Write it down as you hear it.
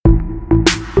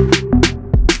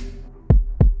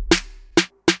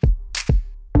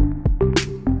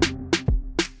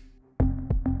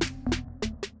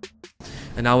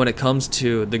And now when it comes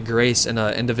to the grace in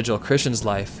an individual Christian's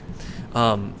life,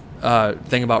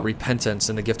 thing about repentance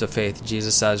and the gift of faith,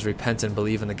 Jesus says, repent and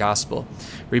believe in the gospel.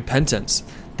 Repentance,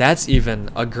 that's even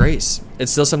a grace.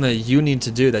 It's still something that you need to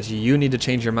do, that you need to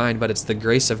change your mind, but it's the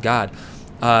grace of God.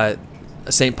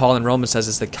 St. Paul in Romans says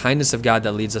it's the kindness of God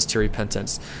that leads us to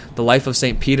repentance. The life of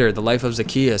St. Peter, the life of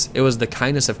Zacchaeus, it was the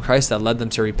kindness of Christ that led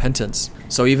them to repentance.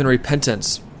 So even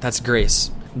repentance, that's grace.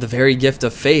 The very gift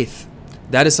of faith,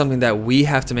 that is something that we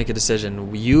have to make a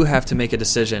decision. You have to make a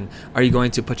decision. Are you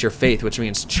going to put your faith, which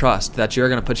means trust, that you're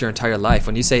going to put your entire life?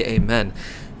 When you say amen,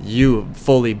 you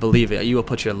fully believe it. You will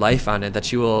put your life on it,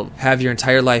 that you will have your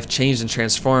entire life changed and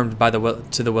transformed by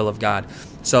to the will of God.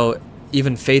 So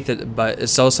even faith, but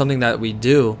it's still something that we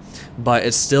do, but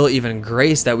it's still even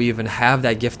grace that we even have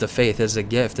that gift of faith. It's a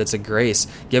gift. It's a grace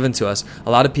given to us. A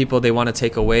lot of people, they want to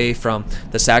take away from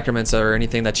the sacraments or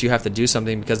anything, that you have to do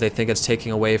something because they think it's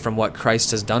taking away from what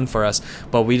Christ has done for us.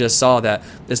 But we just saw that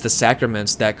it's the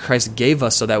sacraments that Christ gave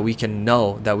us so that we can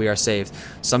know that we are saved.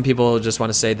 Some people just want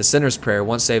to say the sinner's prayer,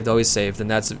 once saved, always saved,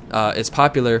 and that's it's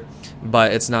popular,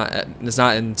 but it's not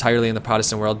entirely in the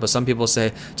Protestant world. But some people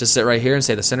say, just sit right here and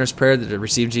say the sinner's prayer, to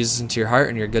receive Jesus into your heart,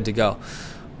 and you're good to go.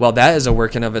 Well, that is a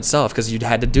work in of itself, because you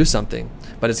had to do something,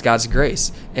 but it's God's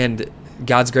grace. And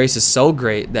God's grace is so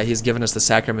great that he's given us the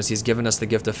sacraments, he's given us the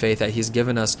gift of faith, that he's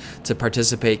given us to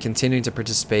participate, continuing to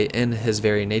participate in his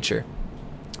very nature.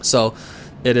 So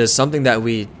it is something that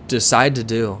we decide to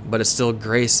do, but it's still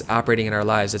grace operating in our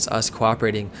lives. It's us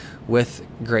cooperating with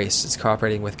grace. It's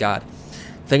cooperating with God.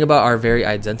 Think about our very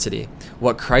identity.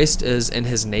 What Christ is in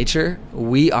his nature,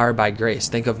 we are by grace.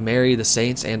 Think of Mary, the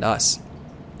saints, and us.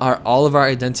 All of our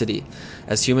identity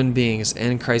as human beings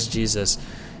in Christ Jesus,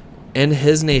 in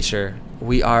his nature,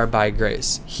 we are by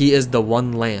grace. He is the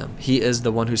one Lamb. He is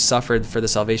the one who suffered for the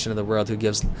salvation of the world,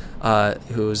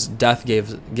 whose death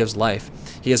gives life.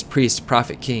 He is priest,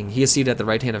 prophet, king. He is seated at the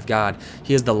right hand of God.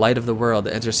 He is the light of the world,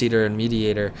 the interceder and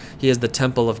mediator. He is the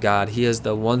temple of God. He is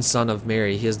the one Son of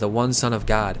Mary. He is the one Son of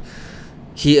God.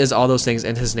 He is all those things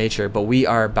in his nature, but we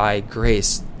are by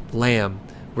grace, Lamb.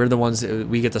 We're the ones that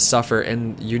we get to suffer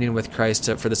in union with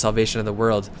Christ for the salvation of the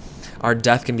world. Our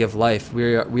death can give life.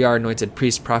 We are anointed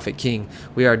priest, prophet, king.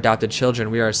 We are adopted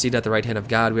children. We are seated at the right hand of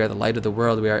God. We are the light of the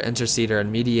world. We are interceder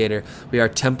and mediator. We are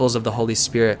temples of the Holy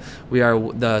Spirit. We are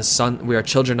the Son. We are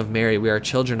children of Mary. We are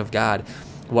children of God.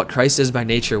 What Christ is by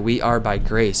nature, we are by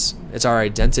grace. It's our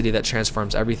identity that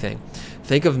transforms everything.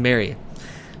 Think of Mary.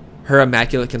 Her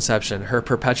immaculate conception, her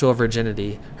perpetual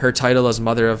virginity, her title as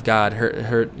Mother of God,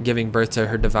 her giving birth to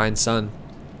her divine Son,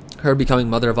 her becoming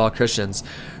Mother of all Christians,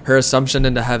 her assumption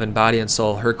into heaven, body and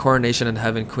soul, her coronation in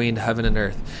heaven, Queen to heaven and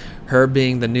earth, her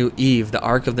being the new Eve, the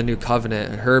Ark of the New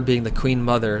Covenant, her being the Queen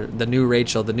Mother, the new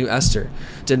Rachel, the new Esther.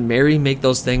 Did Mary make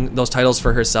those titles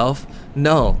for herself?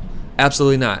 No,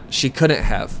 absolutely not. She couldn't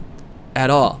have at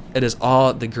all. It is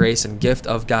all the grace and gift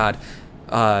of God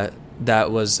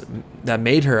that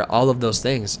made her all of those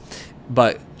things.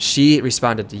 But she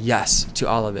responded yes to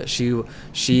all of it.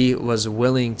 She was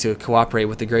willing to cooperate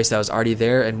with the grace that was already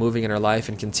there and moving in her life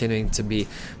and continuing to be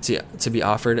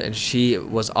offered. And she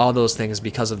was all those things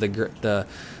because of the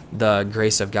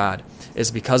grace of God.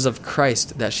 It's because of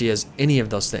Christ that she is any of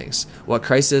those things. What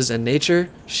Christ is in nature,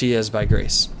 she is by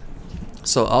grace.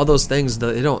 So all those things,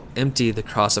 they don't empty the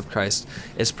cross of Christ.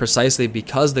 It's precisely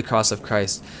because the cross of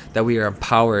Christ that we are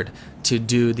empowered to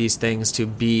do these things, to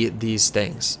be these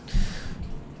things.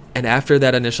 And after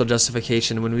that initial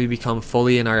justification, when we become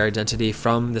fully in our identity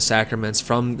from the sacraments,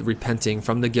 from repenting,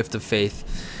 from the gift of faith,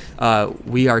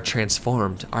 we are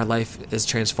transformed. Our life is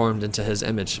transformed into his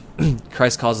image.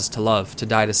 Christ calls us to love, to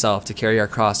die to self, to carry our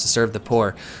cross, to serve the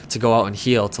poor, to go out and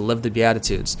heal, to live the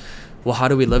Beatitudes. Well, how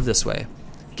do we live this way?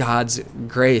 God's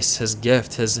grace, his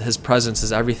gift, his presence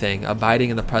is everything, abiding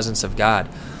in the presence of God.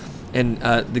 In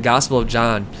the Gospel of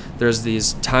John, there's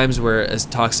these times where it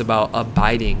talks about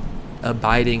abiding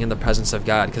in the presence of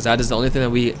God, because that is the only thing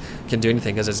that we can do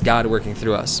anything, because it's God working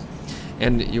through us.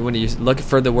 And when you look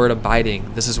for the word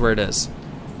abiding, this is where it is.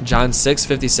 John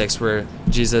 6:56, where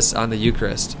Jesus on the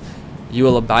Eucharist, you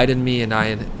will abide in me, and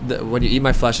when you eat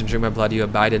my flesh and drink my blood, you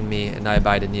abide in me, and I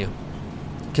abide in you.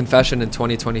 Confession in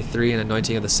 2023 and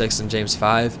anointing of the sick in James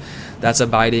 5, that's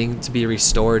abiding, to be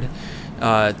restored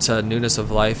to newness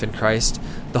of life in Christ.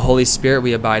 The Holy Spirit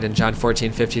we abide in John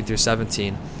 14:15 through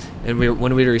 17. And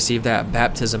when we receive that,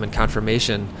 baptism and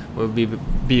confirmation, we'll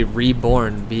be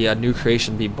reborn, be a new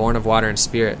creation, be born of water and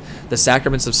spirit. The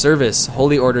sacraments of service,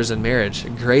 holy orders and marriage,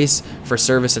 grace for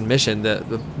service and mission,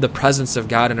 the presence of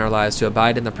God in our lives, to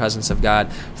abide in the presence of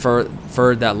God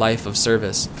for that life of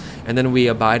service. And then we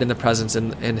abide in the presence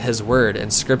in His Word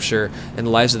and Scripture and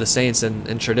the lives of the saints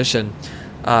and tradition.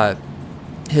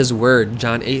 His Word,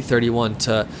 John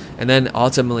 8:31, and then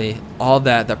ultimately all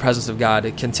that presence of God,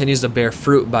 it continues to bear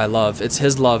fruit by love. It's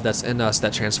His love that's in us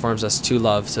that transforms us to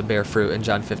love, to bear fruit in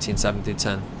John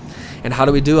 15:7-10. And how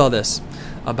do we do all this?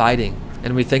 Abiding.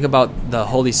 And we think about the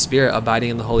Holy Spirit,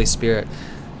 abiding in the Holy Spirit.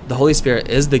 The Holy Spirit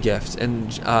is the gift. In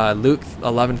Luke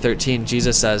 11:13,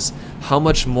 Jesus says, "How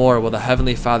much more will the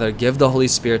Heavenly Father give the Holy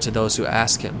Spirit to those who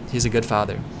ask Him?" He's a good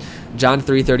Father. John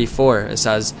 3:34, it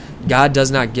says, "God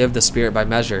does not give the Spirit by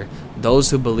measure. Those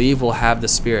who believe will have the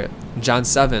Spirit." John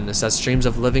 7, it says, "Streams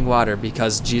of living water,"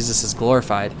 because Jesus is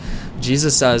glorified.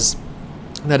 Jesus says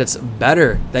that it's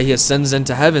better that He ascends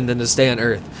into heaven than to stay on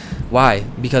earth. Why?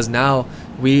 Because now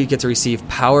we get to receive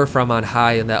power from on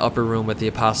high in that upper room with the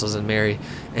apostles and Mary.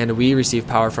 And we receive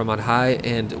power from on high,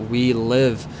 and we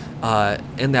live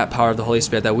in that power of the Holy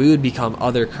Spirit, that we would become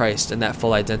other Christ in that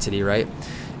full identity, right?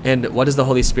 And what does the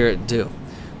Holy Spirit do?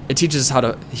 He teaches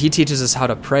us how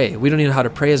to pray. We don't even know how to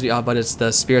pray as we ought, but it's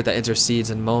the Spirit that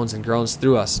intercedes and moans and groans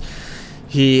through us.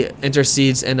 He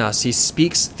intercedes in us. He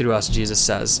speaks through us, Jesus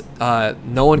says.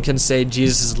 No one can say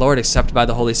Jesus is Lord except by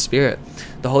the Holy Spirit.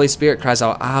 The Holy Spirit cries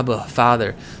out, "Abba,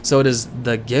 Father." So it is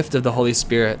the gift of the Holy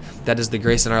Spirit that is the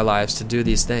grace in our lives to do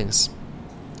these things.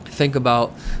 Think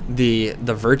about the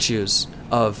virtues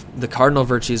of the cardinal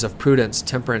virtues of prudence,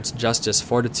 temperance, justice,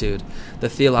 fortitude, the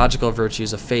theological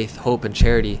virtues of faith, hope, and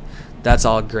charity. That's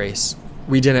all grace.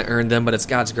 We didn't earn them, but it's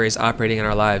God's grace operating in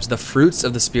our lives. The fruits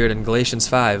of the Spirit in Galatians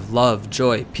 5, love,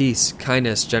 joy, peace,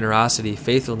 kindness, generosity,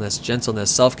 faithfulness,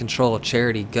 gentleness, self-control,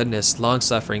 charity, goodness,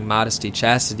 long-suffering, modesty,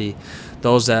 chastity.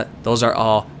 Those are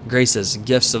all graces,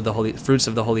 gifts of the fruits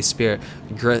of the Holy Spirit,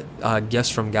 gifts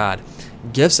from God.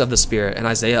 Gifts of the Spirit in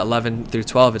Isaiah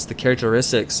 11-12, it's the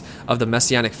characteristics of the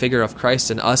messianic figure of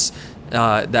Christ in us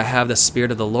that have the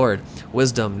Spirit of the Lord: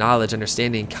 wisdom, knowledge,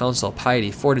 understanding, counsel, piety,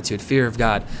 fortitude, fear of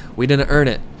God. We didn't earn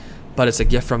it, but it's a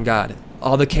gift from God.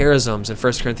 All the charisms in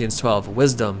 1 Corinthians 12,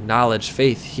 wisdom, knowledge,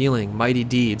 faith, healing, mighty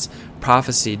deeds,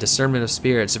 prophecy, discernment of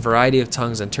spirits, variety of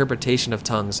tongues, interpretation of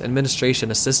tongues,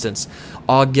 administration, assistance,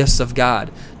 all gifts of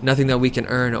God. Nothing that we can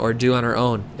earn or do on our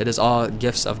own. It is all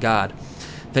gifts of God.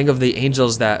 Think of the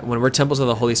angels that when we're temples of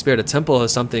the Holy Spirit, a temple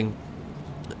is something,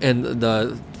 and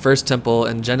the first temple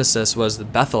in Genesis was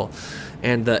Bethel,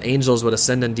 and the angels would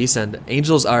ascend and descend.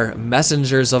 Angels are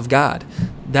messengers of God.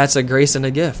 That's a grace and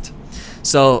a gift.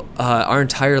 So our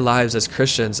entire lives as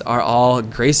Christians are all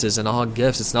graces and all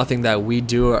gifts. It's nothing that we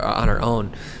do on our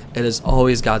own. It is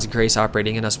always God's grace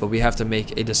operating in us, but we have to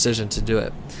make a decision to do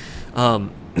it.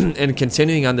 And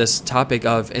continuing on this topic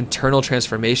of internal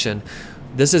transformation,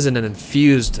 this is an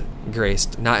infused grace,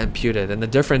 not imputed. And the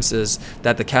difference is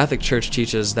that the Catholic Church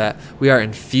teaches that we are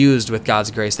infused with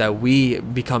God's grace, that we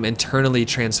become internally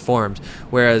transformed,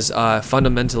 whereas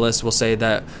fundamentalists will say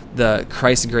that the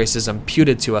Christ's grace is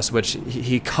imputed to us, which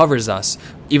He covers us,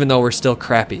 even though we're still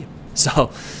crappy.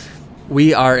 So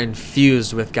we are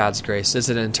infused with God's grace. It's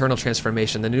an internal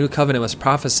transformation. The new covenant was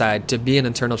prophesied to be an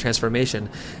internal transformation.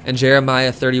 In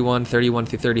Jeremiah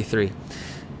 31:31-33,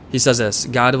 he says this,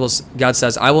 God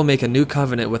says, "I will make a new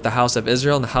covenant with the house of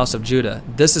Israel and the house of Judah.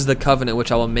 This is the covenant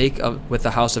which I will make with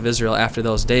the house of Israel after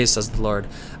those days, says the Lord.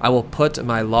 I will put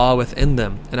my law within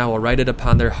them, and I will write it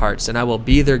upon their hearts, and I will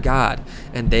be their God,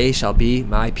 and they shall be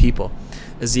my people."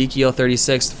 Ezekiel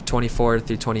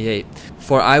 36:24-28.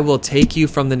 "For I will take you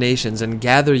from the nations and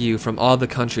gather you from all the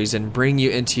countries and bring you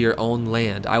into your own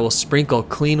land. I will sprinkle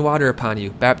clean water upon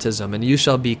you," baptism, "and you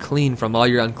shall be clean from all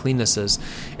your uncleannesses,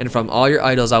 and from all your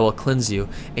idols I will cleanse you.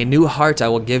 A new heart I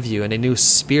will give you, and a new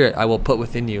spirit I will put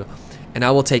within you. And I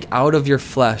will take out of your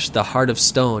flesh the heart of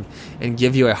stone and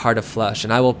give you a heart of flesh.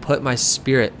 And I will put my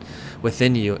spirit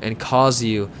within you and cause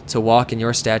you to walk in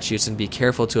your statutes and be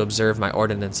careful to observe my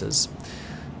ordinances."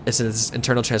 It's an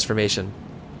internal transformation.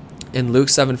 In Luke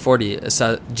 7:40,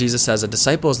 Jesus says, "A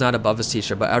disciple is not above his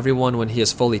teacher, but everyone, when he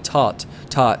is fully taught,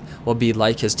 will be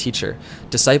like his teacher."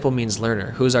 Disciple means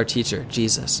learner. Who's our teacher?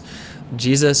 Jesus.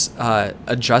 Jesus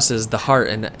addresses the heart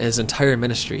in His entire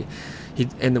ministry.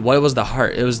 And what was the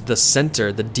heart? It was the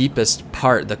center, the deepest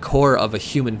part, the core of a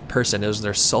human person. It was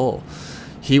their soul.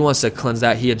 He wants to cleanse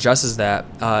that. He addresses that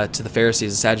to the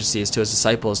Pharisees, the Sadducees, to His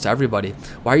disciples, to everybody.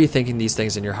 Why are you thinking these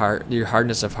things in your heart, your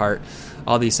hardness of heart,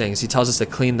 all these things? He tells us to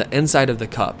clean the inside of the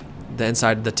cup, the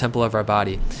inside, the temple of our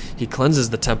body. He cleanses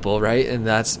the temple, right? And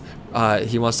that's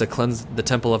he wants to cleanse the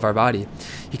temple of our body.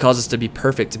 He calls us to be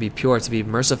perfect, to be pure, to be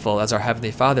merciful, as our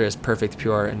Heavenly Father is perfect,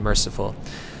 pure, and merciful.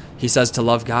 He says to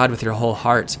love God with your whole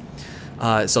heart.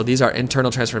 So these are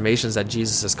internal transformations that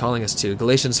Jesus is calling us to.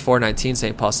 Galatians 4:19,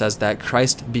 St. Paul says that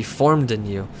Christ be formed in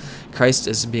you. Christ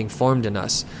is being formed in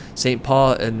us. St.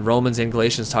 Paul in Romans and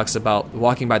Galatians talks about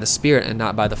walking by the Spirit and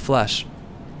not by the flesh.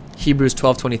 Hebrews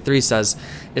 12:23 says,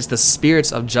 it's the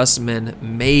spirits of just men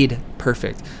made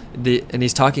perfect. And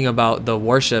he's talking about the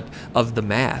worship of the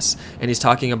Mass. And he's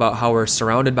talking about how we're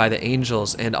surrounded by the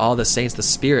angels and all the saints, the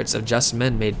spirits of just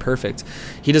men made perfect.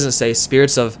 He doesn't say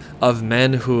spirits of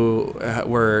men who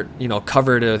were,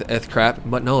 covered with crap,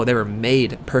 but no, they were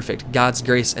made perfect. God's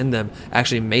grace in them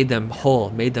actually made them whole,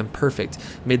 made them perfect,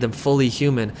 made them fully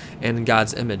human in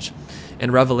God's image. In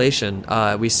Revelation,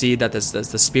 we see that this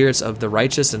the spirits of the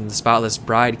righteous and the spotless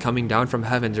bride coming down from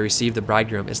heaven to receive the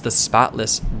bridegroom. It's the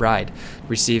spotless bride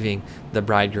receiving the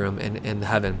bridegroom in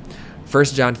heaven. 1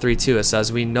 John 3:2, it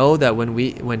says, we know that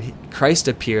when Christ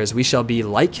appears, we shall be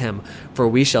like him, for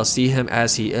we shall see him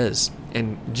as he is.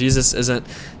 And Jesus isn't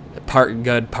part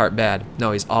good, part bad.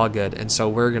 No, he's all good. And so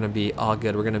we're going to be all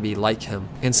good. We're going to be like him.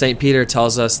 And St. Peter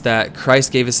tells us that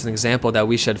Christ gave us an example that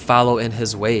we should follow in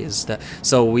his ways.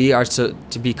 So we are to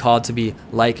be called to be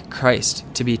like Christ,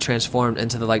 to be transformed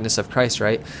into the likeness of Christ,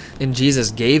 right? And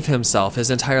Jesus gave himself. His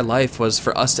entire life was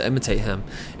for us to imitate him.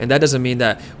 And that doesn't mean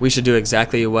that we should do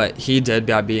exactly what he did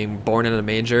by being born in a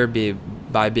manger,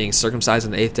 by being circumcised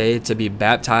on the 8th day, to be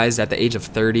baptized at the age of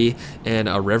 30 in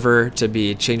a river, to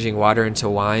be changing water into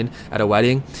wine at a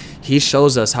wedding. He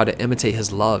shows us how to imitate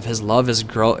his love. His love is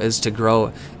to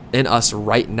grow in us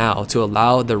right now, to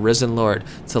allow the risen Lord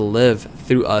to live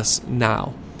through us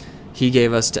now. He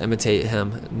gave us to imitate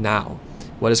him now.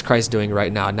 What is Christ doing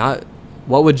right now? Not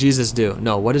what would Jesus do?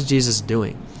 No, what is Jesus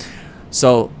doing?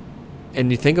 So, and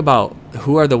you think about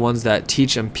who are the ones that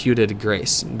teach imputed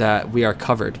grace, that we are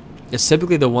covered. It's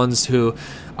typically the ones who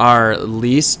are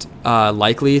least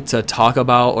likely to talk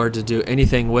about or to do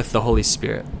anything with the Holy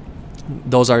Spirit.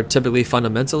 Those are typically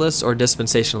fundamentalists or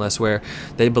dispensationalists, where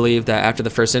they believe that after the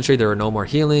first century there were no more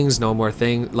healings, no more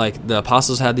thing. Like the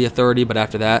apostles had the authority, but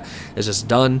after that it's just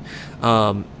done.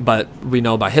 But we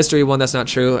know by history, one, that's not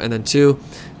true, and then two,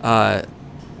 the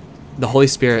Holy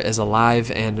Spirit is alive,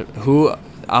 and who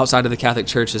outside of the Catholic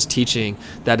Church is teaching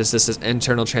that is this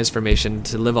internal transformation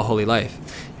to live a holy life.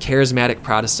 Charismatic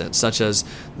Protestants, such as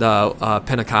the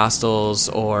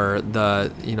Pentecostals or the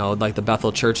like the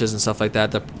Bethel churches and stuff like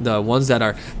that, the ones that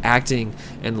are acting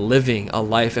and living a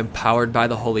life empowered by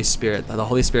the Holy Spirit. The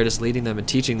Holy Spirit is leading them and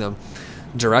teaching them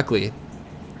directly,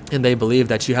 and they believe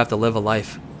that you have to live a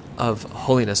life of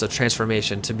holiness, of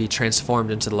transformation, to be transformed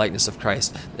into the likeness of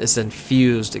Christ. It's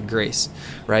infused grace,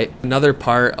 right? Another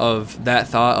part of that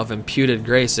thought of imputed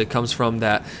grace, it comes from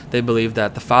that they believe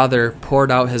that the Father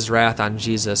poured out his wrath on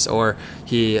Jesus, or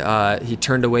he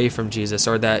turned away from Jesus,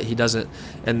 or that he doesn't,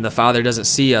 and the Father doesn't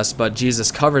see us, but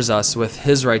Jesus covers us with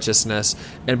his righteousness,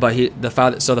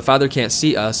 so the Father can't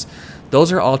see us.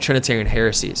 Those are all Trinitarian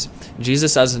heresies.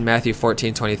 Jesus says in Matthew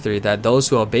 14:23 that those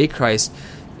who obey Christ,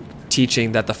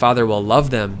 teaching that the Father will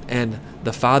love them, and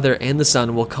the Father and the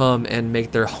Son will come and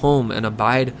make their home and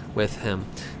abide with him.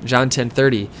 John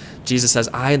 10:30, Jesus says,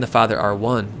 I and the Father are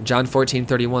one. John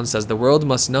 14:31 says, the world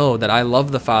must know that I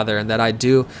love the Father and that I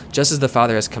do just as the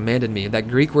Father has commanded me. That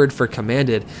Greek word for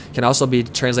commanded can also be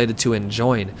translated to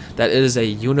enjoin, that it is a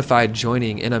unified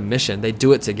joining in a mission. They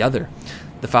do it together.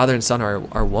 The Father and Son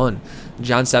are one.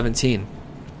 John 17,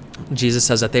 Jesus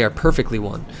says that they are perfectly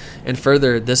one. And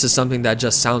further, this is something that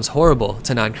just sounds horrible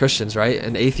to non-Christians, right?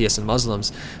 And atheists and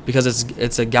Muslims, because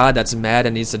it's a God that's mad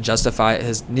and needs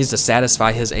to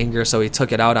satisfy his anger, so he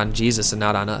took it out on Jesus and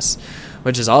not on us,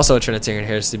 which is also a Trinitarian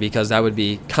heresy, because that would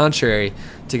be contrary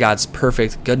to God's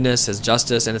perfect goodness, his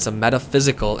justice, and it's a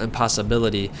metaphysical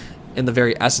impossibility in the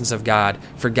very essence of God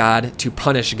for God to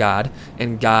punish God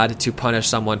and God to punish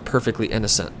someone perfectly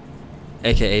innocent,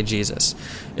 aka Jesus.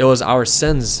 It was our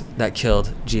sins that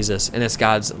killed Jesus, and it's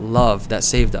God's love that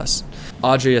saved us.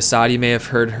 Audrey Assad, you may have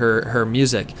heard her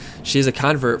music. She's a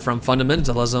convert from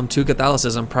fundamentalism to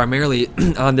Catholicism primarily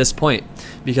on this point,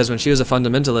 because when she was a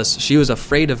fundamentalist, she was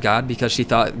afraid of God because she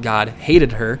thought God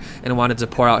hated her and wanted to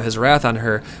pour out his wrath on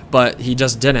her, but he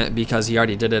just didn't, because he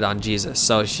already did it on Jesus.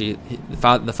 So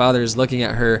the Father is looking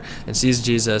at her and sees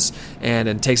Jesus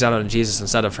and takes out on Jesus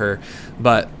instead of her.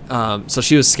 But so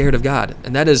she was scared of God,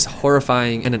 and that is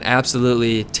horrifying and an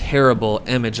absolutely terrible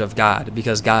image of God,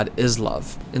 because God is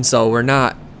love. And so we're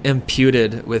not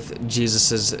imputed with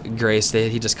Jesus's grace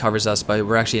that he just covers us, but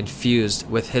we're actually infused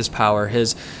with his power,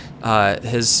 his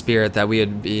His Spirit, that we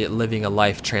would be living a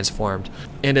life transformed.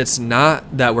 And it's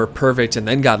not that we're perfect and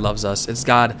then God loves us. It's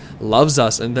God loves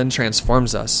us and then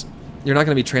transforms us. You're not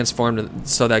going to be transformed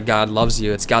so that God loves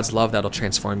you. It's God's love that'll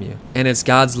transform you. And it's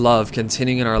God's love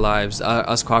continuing in our lives,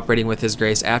 us cooperating with His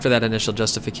grace after that initial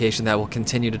justification, that will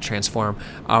continue to transform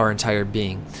our entire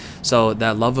being. So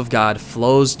that love of God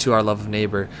flows to our love of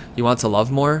neighbor. You want to love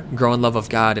more? Grow in love of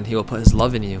God, and He will put His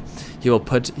love in you. He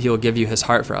will give you His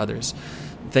heart for others.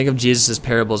 Think of Jesus'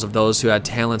 parables of those who had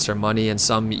talents or money, and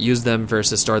some used them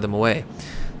versus stored them away.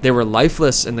 They were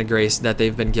lifeless in the grace that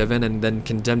they've been given and then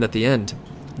condemned at the end.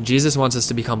 Jesus wants us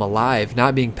to become alive,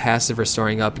 not being passive or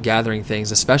storing up, gathering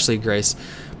things, especially grace,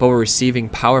 but we're receiving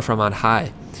power from on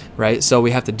high, right? So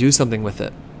we have to do something with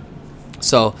it.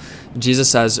 So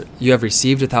Jesus says, you have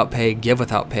received without pay, give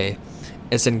without pay.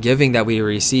 It's in giving that we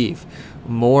receive.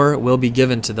 More will be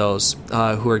given to those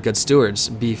who are good stewards.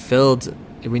 Be filled.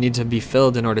 We need to be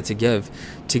filled in order to give.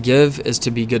 To give is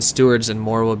to be good stewards, and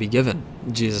more will be given,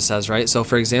 Jesus says, right? So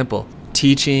for example,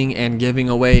 teaching and giving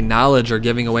away knowledge or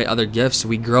giving away other gifts,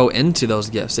 we grow into those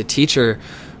gifts. A teacher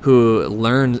who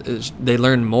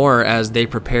learn more as they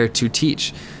prepare to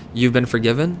teach. You've been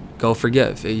forgiven, go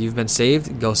forgive. If you've been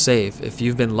saved, go save. If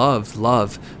you've been loved,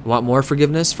 love. Want more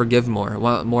forgiveness? Forgive more.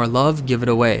 Want more love? Give it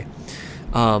away.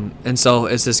 And so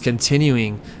it's this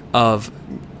continuing of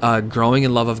growing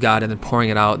in love of God and then pouring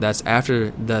it out. That's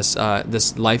after this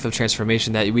life of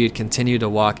transformation, that we would continue to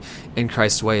walk in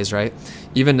Christ's ways, right?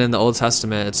 Even in the Old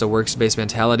Testament, it's a works-based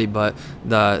mentality, but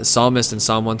the psalmist in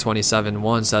Psalm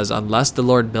 127:1 says, unless the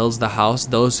Lord builds the house,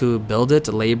 those who build it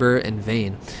labor in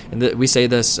vain. And we say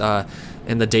this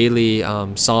in the daily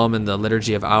psalm in the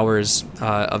liturgy of hours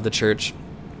of the church.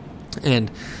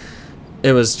 And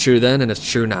it was true then, and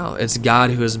it's true now. It's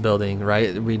God who is building,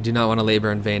 right? We do not want to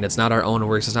labor in vain. It's not our own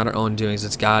works. It's not our own doings.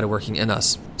 It's God working in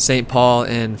us. St. Paul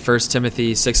in 1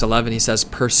 Timothy 6:11, he says,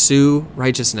 pursue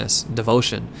righteousness,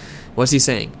 devotion. What's he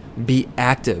saying? Be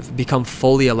active. Become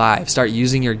fully alive. Start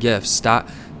using your gifts.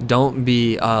 Don't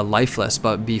be lifeless,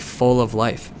 but be full of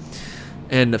life.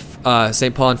 And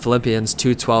St. Paul in Philippians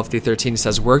 2:12-13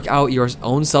 says, work out your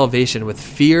own salvation with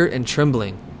fear and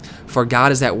trembling. For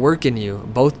God is at work in you,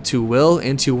 both to will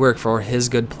and to work for His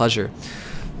good pleasure.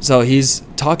 So he's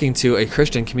talking to a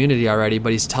Christian community already,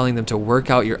 but he's telling them to work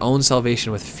out your own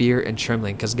salvation with fear and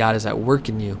trembling, because God is at work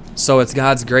in you. So it's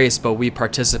God's grace, but we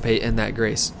participate in that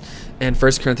grace. In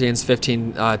 1 Corinthians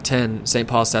 15:10, St.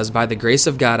 Paul says, by the grace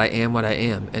of God I am what I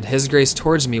am, and His grace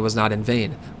towards me was not in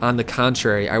vain. On the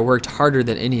contrary, I worked harder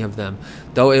than any of them,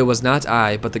 though it was not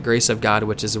I, but the grace of God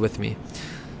which is with me.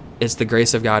 It's the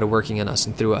grace of God working in us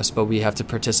and through us, but we have to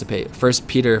participate. 1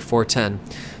 Peter 4:10,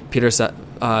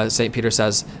 St. Peter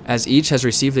says, as each has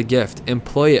received a gift,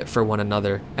 employ it for one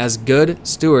another, as good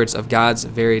stewards of God's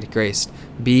varied grace.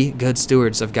 Be good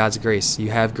stewards of God's grace. You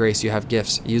have grace, you have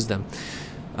gifts, use them.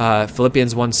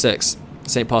 Philippians 1:6,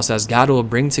 St. Paul says, God will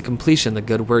bring to completion the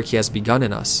good work He has begun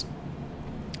in us.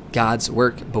 God's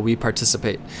work, but we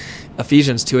participate.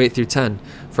 Ephesians 2:8-10,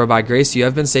 for by grace you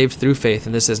have been saved through faith,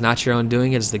 and this is not your own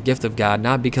doing, it is the gift of God,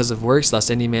 not because of works,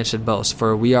 lest any man should boast.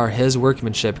 For we are His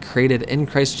workmanship, created in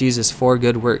Christ Jesus for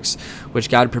good works, which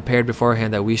God prepared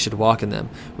beforehand that we should walk in them.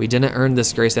 We didn't earn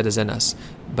this grace that is in us,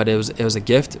 but it was a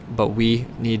gift, but we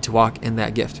need to walk in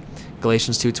that gift.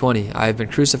 Galatians 2:20, I have been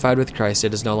crucified with Christ.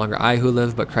 It is no longer I who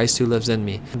live, but Christ who lives in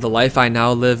me. The life I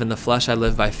now live in the flesh I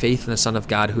live by faith in the Son of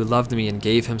God, who loved me and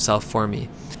gave Himself for me.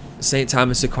 St.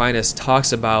 Thomas Aquinas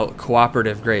talks about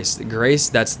cooperative grace, the grace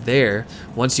that's there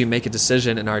once you make a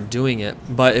decision and are doing it.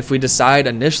 But if we decide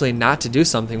initially not to do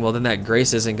something, well, then that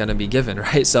grace isn't going to be given,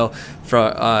 right? So,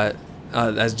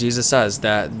 as Jesus says,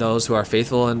 that those who are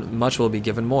faithful in much will be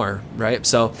given more, right?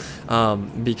 So,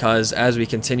 because as we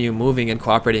continue moving and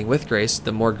cooperating with grace,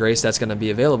 the more grace that's going to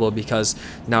be available, because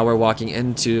now we're walking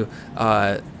into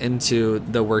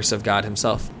the works of God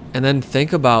Himself. And then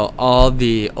think about all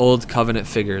the old covenant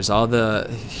figures, all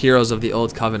the heroes of the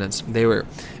old covenants. They were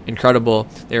incredible,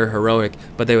 they were heroic,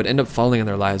 but they would end up falling in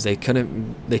their lives. They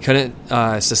couldn't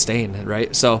sustain,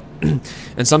 right? So,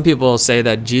 and some people say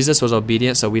that Jesus was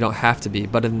obedient, so we don't have to be.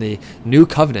 But in the new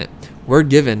covenant, we're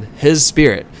given His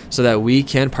Spirit so that we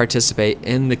can participate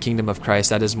in the kingdom of Christ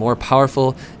that is more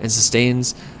powerful and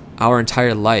sustains our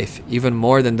entire life, even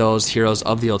more than those heroes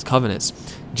of the old covenants.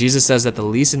 Jesus says that the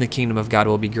least in the kingdom of God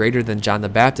will be greater than John the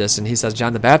Baptist, and He says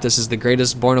John the Baptist is the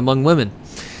greatest born among women.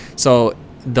 So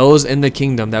those in the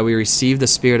kingdom, that we receive the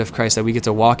Spirit of Christ, that we get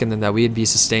to walk in them, that we would be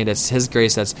sustained. It's His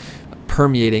grace that's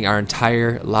permeating our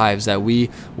entire lives, that we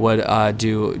would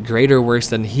do greater works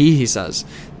than He says,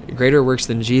 greater works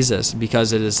than Jesus,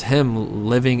 because it is Him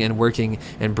living and working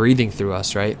and breathing through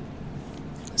us, right?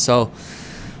 So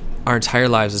our entire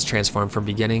lives is transformed from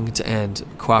beginning to end,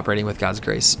 cooperating with God's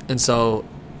grace. And so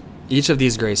each of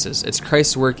these graces, it's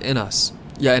Christ's work in us.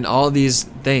 Yeah, in all these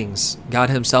things,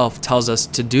 God himself tells us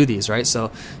to do these, right?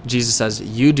 So Jesus says,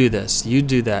 you do this, you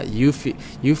do that, you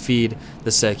feed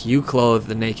the sick, you clothe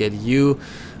the naked, you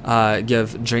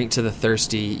give drink to the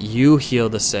thirsty, you heal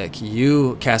the sick,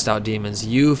 you cast out demons,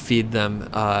 you feed them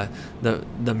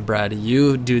them bread,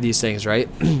 you do these things, right?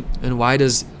 And why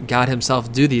does God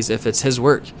himself do these if it's his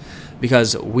work?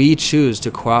 Because we choose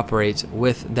to cooperate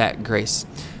with that grace.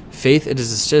 Faith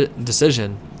is a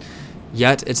decision,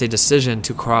 yet it's a decision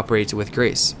to cooperate with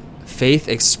grace. Faith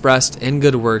expressed in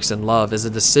good works and love is a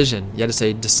decision, yet it's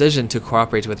a decision to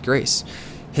cooperate with grace.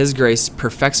 His grace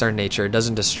perfects our nature,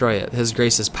 doesn't destroy it. His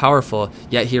grace is powerful,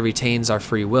 yet he retains our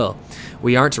free will.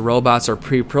 We aren't robots or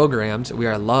pre-programmed. We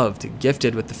are loved,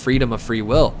 gifted with the freedom of free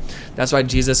will. That's why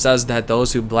Jesus says that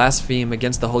those who blaspheme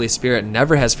against the Holy Spirit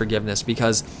never has forgiveness,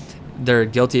 because they're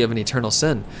guilty of an eternal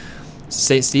sin.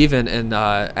 St. Stephen in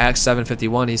Acts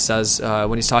 7:51, he says,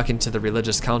 when he's talking to the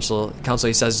religious council,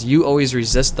 he says, you always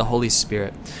resist the Holy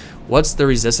Spirit. What's the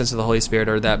resistance to the Holy Spirit,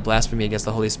 or that blasphemy against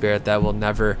the Holy Spirit that will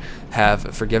never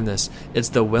have forgiveness? It's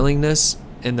the willingness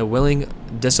and the willing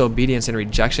disobedience and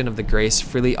rejection of the grace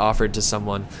freely offered to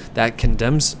someone that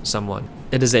condemns someone.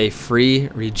 It is a free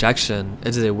rejection. It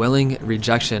is a willing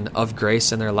rejection of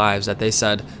grace in their lives, that they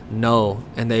said no,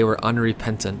 and they were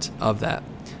unrepentant of that.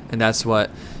 And that's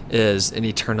what is an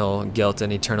eternal guilt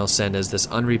and eternal sin, is this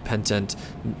unrepentant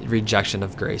rejection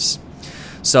of grace.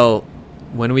 So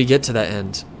when we get to that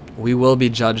end, we will be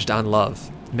judged on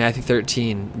love. Matthew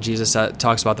 13, Jesus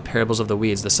talks about the parables of the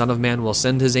weeds. The Son of Man will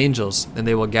send his angels, and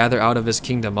they will gather out of his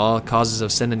kingdom all causes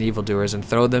of sin and evildoers, and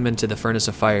throw them into the furnace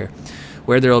of fire,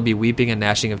 where there will be weeping and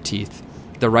gnashing of teeth.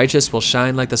 The righteous will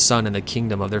shine like the sun in the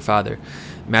kingdom of their Father.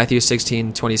 Matthew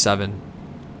 16:27.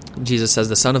 Jesus says,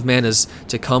 the Son of Man is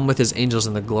to come with his angels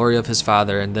in the glory of his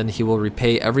Father, and then he will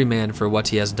repay every man for what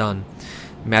he has done.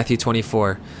 Matthew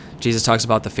 24, Jesus talks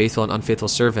about the faithful and unfaithful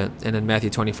servant, and in Matthew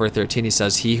 24:13 he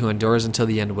says, he who endures until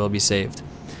the end will be saved.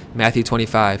 Matthew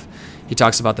 25, he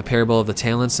talks about the parable of the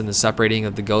talents and the separating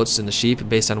of the goats and the sheep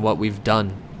based on what we've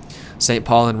done. St.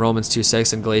 Paul in Romans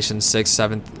 2:6 and Galatians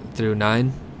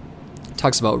 6:7-9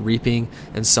 talks about reaping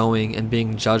and sowing and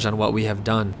being judged on what we have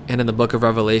done. And in the book of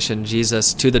Revelation,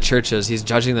 Jesus, to the churches, he's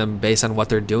judging them based on what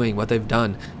they're doing, what they've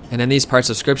done. And in these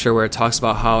parts of scripture where it talks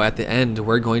about how at the end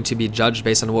we're going to be judged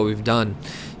based on what we've done,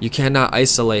 you cannot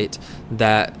isolate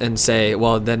that and say,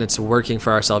 well, then it's working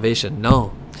for our salvation.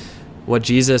 No. What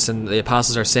Jesus and the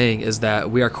apostles are saying is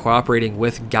that we are cooperating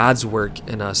with God's work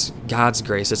in us, God's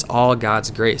grace. It's all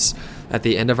God's grace. At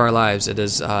the end of our lives,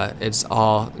 it's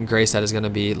all grace that is going to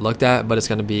be looked at, but it's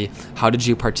going to be, how did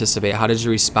you participate? How did you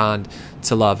respond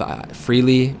to love?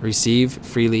 Freely receive,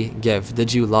 freely give.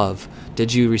 Did you love?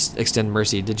 Did you extend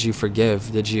mercy? Did you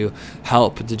forgive? Did you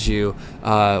help? Did you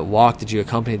walk? Did you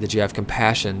accompany? Did you have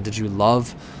compassion? Did you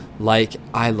love like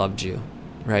I loved you,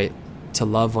 right? To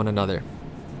love one another.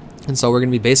 And so we're going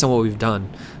to be based on what we've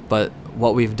done, but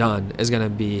what we've done is going to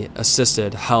be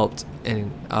assisted, helped,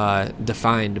 and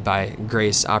defined by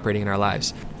grace operating in our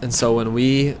lives. And so when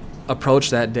we approach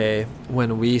that day,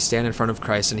 when we stand in front of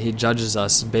Christ and he judges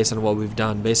us based on what we've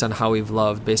done, based on how we've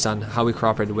loved, based on how we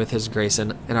cooperated with his grace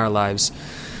in our lives,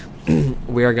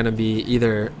 we are going to be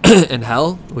either in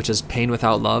hell, which is pain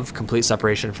without love, complete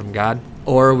separation from God,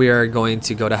 or we are going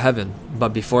to go to heaven. But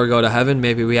before we go to heaven,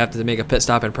 maybe we have to make a pit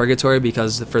stop in purgatory,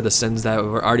 because for the sins that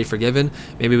were already forgiven,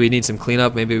 maybe we need some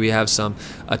cleanup, maybe we have some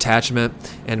attachment,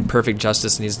 and perfect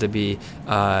justice needs to be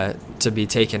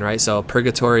taken, right? So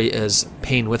purgatory is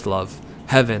pain with love.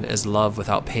 Heaven is love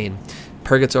without pain.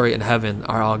 Purgatory and heaven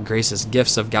are all graces,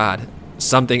 gifts of God.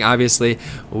 Something obviously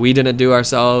we didn't do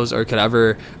ourselves or could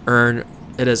ever earn.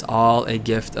 It is all a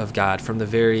gift of God. From the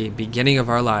very beginning of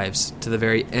our lives to the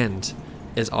very end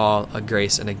is all a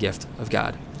grace and a gift of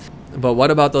God. But what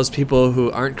about those people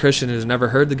who aren't Christian, who've never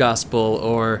heard the gospel,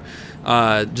 or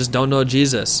just don't know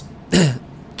Jesus?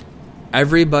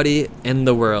 Everybody in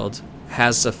the world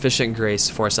has sufficient grace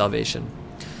for salvation.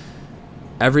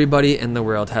 Everybody in the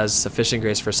world has sufficient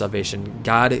grace for salvation.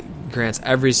 God grants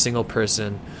every single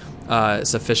person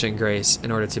sufficient grace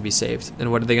in order to be saved.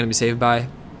 And what are they going to be saved by?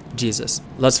 Jesus.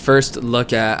 Let's first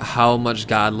look at how much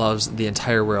God loves the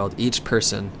entire world, each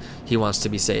person he wants to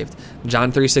be saved.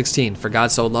 John 3:16, for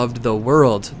God so loved the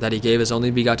world that he gave his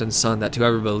only begotten Son, that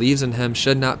whoever believes in him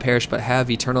should not perish but have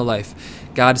eternal life.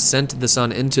 God sent the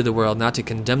Son into the world not to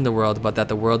condemn the world, but that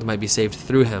the world might be saved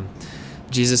through him.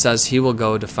 Jesus says he will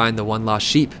go to find the one lost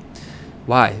sheep.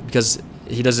 Why? Because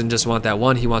he doesn't just want that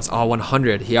one, he wants all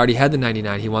 100. He already had the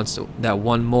 99. He wants that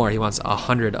one more. He wants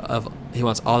 100 he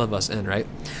wants all of us in, right?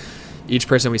 Each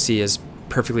person we see is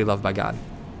perfectly loved by God.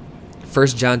 1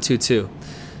 John 2:2.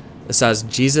 It says,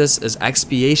 Jesus is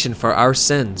expiation for our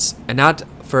sins, and not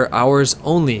for ours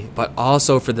only, but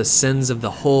also for the sins of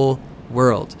the whole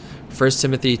world. 1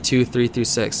 Timothy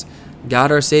 2:3-6.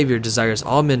 God our Savior desires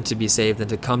all men to be saved and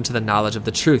to come to the knowledge of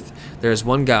the truth. There is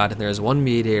one God, and there is one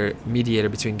mediator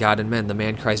between God and men, the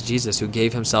man Christ Jesus, who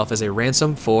gave himself as a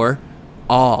ransom for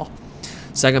all.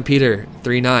 2 Peter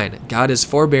 3:9. God is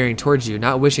forbearing towards you,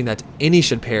 not wishing that any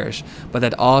should perish, but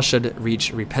that all should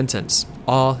reach repentance.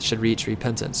 All should reach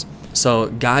repentance. So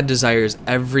God desires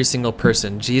every single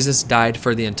person. Jesus died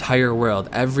for the entire world.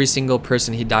 Every single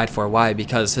person he died for. Why?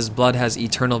 Because his blood has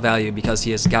eternal value, because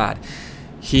he is God.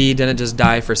 He didn't just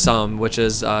die for some, which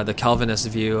is the Calvinist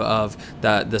view of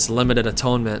this limited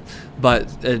atonement, but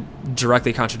it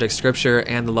directly contradicts Scripture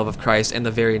and the love of Christ and the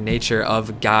very nature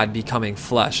of God becoming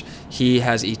flesh. He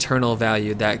has eternal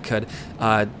value that could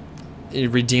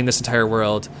redeem this entire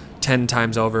world 10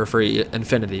 times over for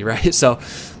infinity, right? So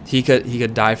he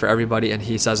could die for everybody, and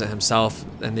he says it himself,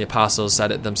 and the apostles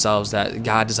said it themselves, that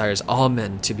God desires all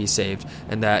men to be saved,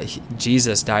 and that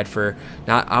Jesus died for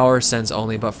not our sins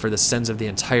only, but for the sins of the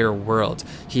entire world.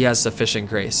 He has sufficient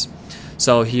grace.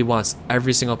 So he wants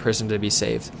every single person to be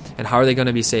saved. And how are they going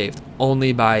to be saved?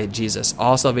 Only by Jesus.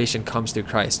 All salvation comes through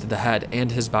Christ, the head,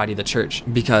 and his body, the church.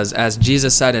 Because as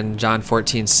Jesus said in John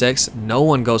 14:6, no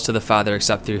one goes to the Father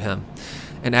except through him.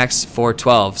 In Acts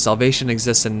 4:12, salvation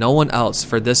exists in no one else,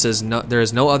 for there is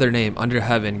no other name under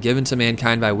heaven given to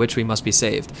mankind by which we must be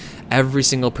saved. Every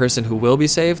single person who will be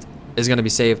saved is going to be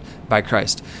saved by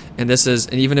Christ. And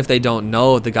even if they don't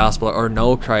know the gospel or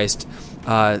know Christ,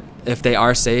 if they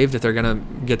are saved, if they're going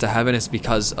to get to heaven, it's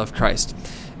because of Christ.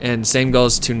 And same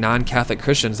goes to non-Catholic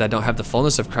Christians that don't have the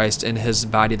fullness of Christ in his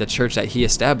body, the church that he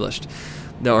established,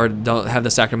 or don't have the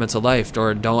sacramental life,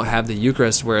 or don't have the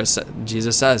Eucharist where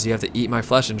Jesus says you have to eat my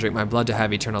flesh and drink my blood to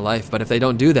have eternal life. But if they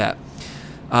don't do that,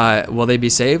 will they be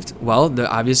saved? Well,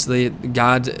 obviously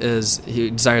he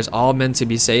desires all men to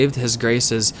be saved. His grace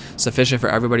is sufficient for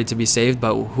everybody to be saved,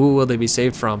 but who will they be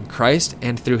saved from? Christ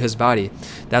and through his body.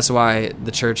 That's why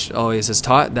the church always has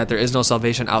taught that there is no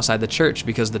salvation outside the church,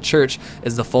 because the church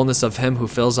is the fullness of him who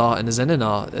fills all and is in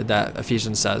all, that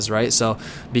Ephesians says, right? So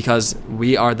because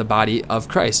we are the body of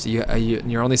Christ,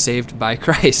 you're only saved by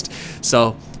Christ.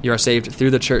 So you are saved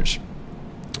through the church.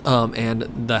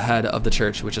 And the head of the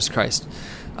church, which is Christ.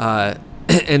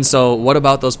 And so what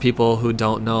about those people who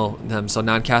don't know them? So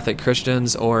non-Catholic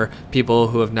Christians, or people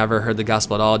who have never heard the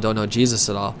gospel at all, don't know Jesus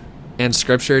at all. And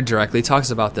Scripture directly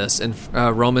talks about this in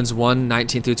Romans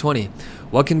 1:19-20.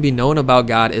 What can be known about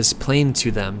God is plain to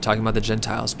them, talking about the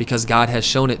Gentiles, because God has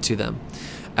shown it to them.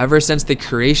 Ever since the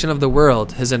creation of the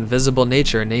world, his invisible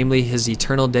nature, namely his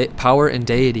eternal power and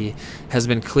deity, has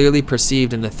been clearly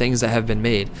perceived in the things that have been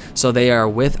made, so they are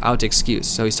without excuse.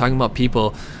 So he's talking about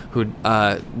people who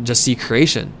just see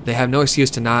creation. They have no excuse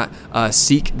to not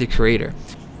seek the Creator.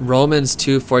 Romans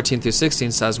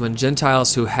 2:14-16 says, when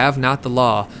Gentiles who have not the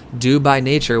law do by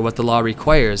nature what the law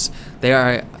requires, they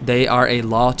are a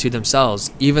law to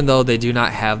themselves, even though they do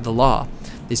not have the law.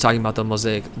 He's talking about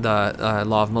the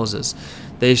law of Moses.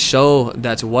 They show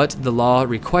that what the law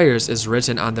requires is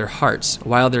written on their hearts,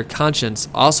 while their conscience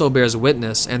also bears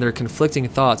witness, and their conflicting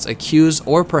thoughts accuse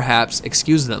or perhaps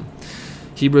excuse them.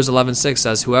 Hebrews 11:6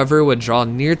 says, whoever would draw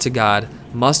near to God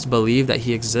must believe that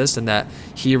he exists and that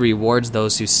he rewards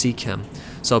those who seek him.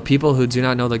 So people who do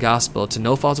not know the gospel, to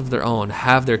no fault of their own,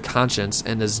 have their conscience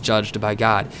and is judged by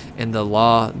God. And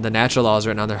the natural law is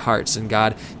written on their hearts, and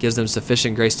God gives them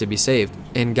sufficient grace to be saved.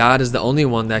 And God is the only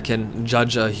one that can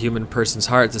judge a human person's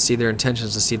heart, to see their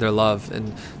intentions, to see their love,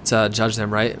 and to judge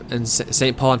them, right? And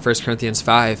St. Paul in 1 Corinthians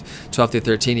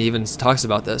 5:12-13, he even talks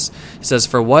about this. He says,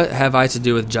 for what have I to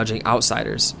do with judging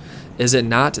outsiders? Is it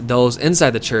not those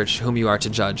inside the church whom you are to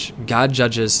judge? God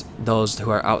judges those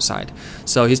who are outside.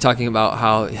 So he's talking about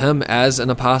how him as an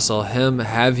apostle, him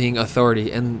having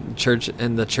authority in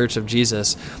the church of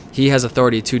Jesus, he has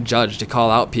authority to judge, to call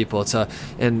out people,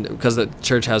 and because the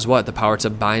church has what? The power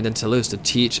to bind and to loose, to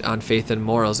teach on faith and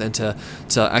morals, and to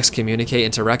excommunicate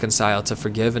and to reconcile, to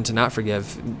forgive and to not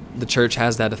forgive. The church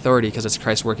has that authority because it's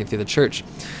Christ working through the church.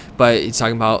 But he's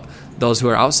talking about those who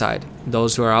are outside.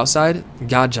 Those who are outside,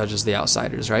 God judges the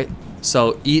outsiders, right?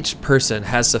 So each person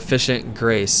has sufficient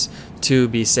grace to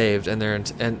be saved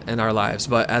in our lives.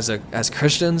 But as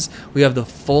Christians, we have the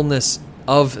fullness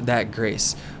of that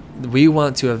grace. we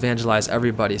want to evangelize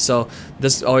everybody. So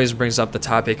this always brings up the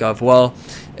topic of, well,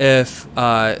 if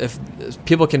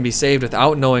people can be saved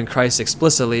without knowing Christ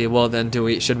explicitly, well, then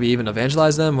should we even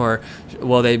evangelize them, or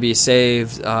will they be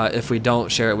saved if we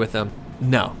don't share it with them?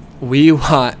 No. We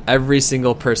want every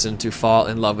single person to fall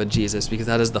in love with Jesus, because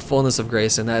that is the fullness of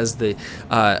grace, and that is the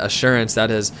assurance, that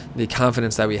is the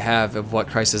confidence that we have of what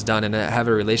Christ has done, and have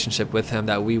a relationship with him,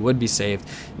 that we would be saved,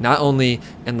 not only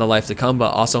in the life to come,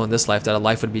 but also in this life, that a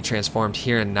life would be transformed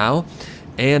here and now.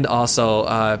 And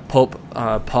also Pope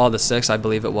Paul VI, I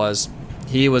believe it was,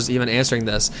 he was even answering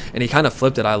this, and he kind of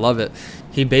flipped it. I love it.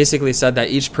 He basically said that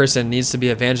each person needs to be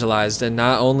evangelized, and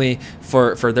not only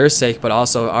for their sake, but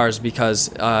also ours, because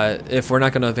if we're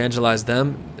not going to evangelize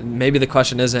them, maybe the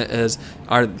question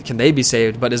can they be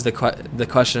saved, but the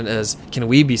question is, can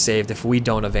we be saved if we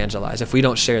don't evangelize, if we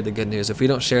don't share the good news, if we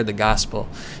don't share the gospel,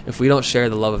 if we don't share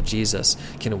the love of Jesus,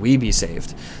 can we be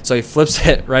saved? So he flips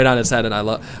it right on its head, and I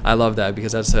love that,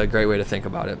 because that's a great way to think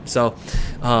about it. So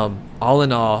all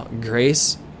in all,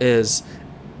 grace is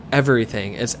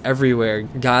everything. It's everywhere.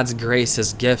 God's grace,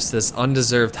 his gifts, this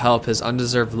undeserved help, his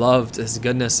undeserved love, his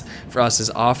goodness for us is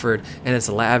offered, and it's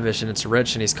lavish and it's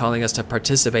rich, and he's calling us to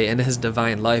participate in his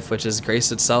divine life, which is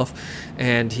grace itself,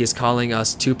 and he's calling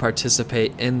us to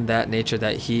participate in that nature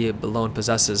that he alone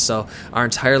possesses. So our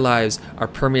entire lives are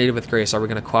permeated with grace. Are we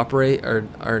going to cooperate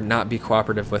or not be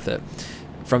cooperative with it?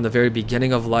 From the very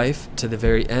beginning of life to the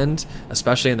very end,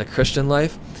 especially in the Christian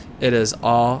life, it is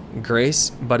all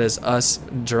grace, but is us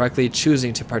directly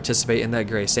choosing to participate in that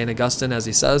grace. St. Augustine, as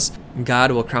he says,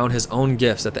 God will crown his own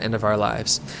gifts at the end of our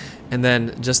lives. And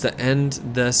then just to end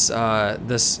this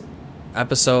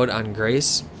episode on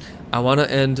grace, I want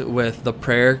to end with the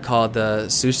prayer called the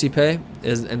Suscipe.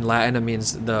 In Latin, it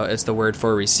means it's the word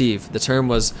for receive. The term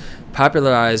was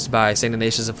popularized by St.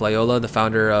 Ignatius of Loyola, the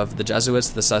founder of the Jesuits,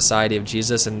 the Society of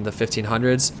Jesus, in the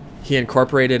 1500s. He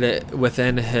incorporated it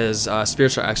within his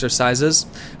spiritual exercises.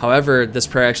 However, this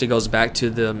prayer actually goes back to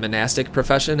the monastic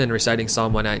profession in reciting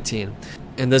Psalm 119.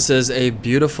 And this is a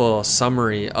beautiful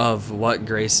summary of what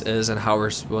grace is and how we're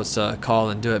supposed to call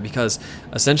and do it, because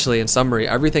essentially, in summary,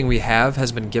 everything we have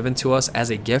has been given to us as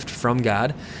a gift from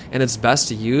God, and it's best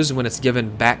to use when it's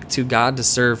given back to God to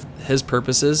serve his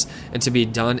purposes and to be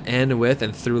done in, with,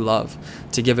 and through love,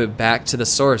 to give it back to the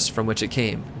source from which it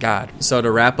came, God. So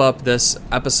to wrap up this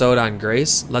episode on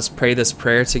grace, let's pray this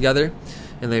prayer together.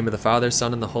 In the name of the Father,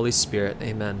 Son, and the Holy Spirit.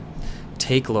 Amen.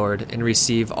 Take, Lord, and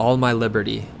receive all my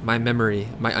liberty, my memory,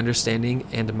 my understanding,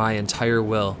 and my entire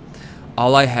will,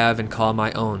 all I have and call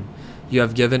my own. You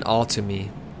have given all to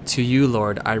me. To you,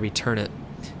 Lord, I return it.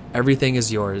 Everything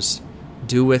is yours.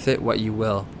 Do with it what you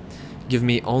will. Give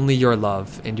me only your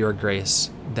love and your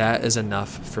grace. That is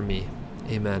enough for me.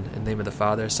 Amen. In the name of the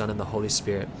Father, Son, and the Holy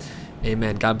Spirit.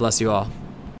 Amen. God bless you all.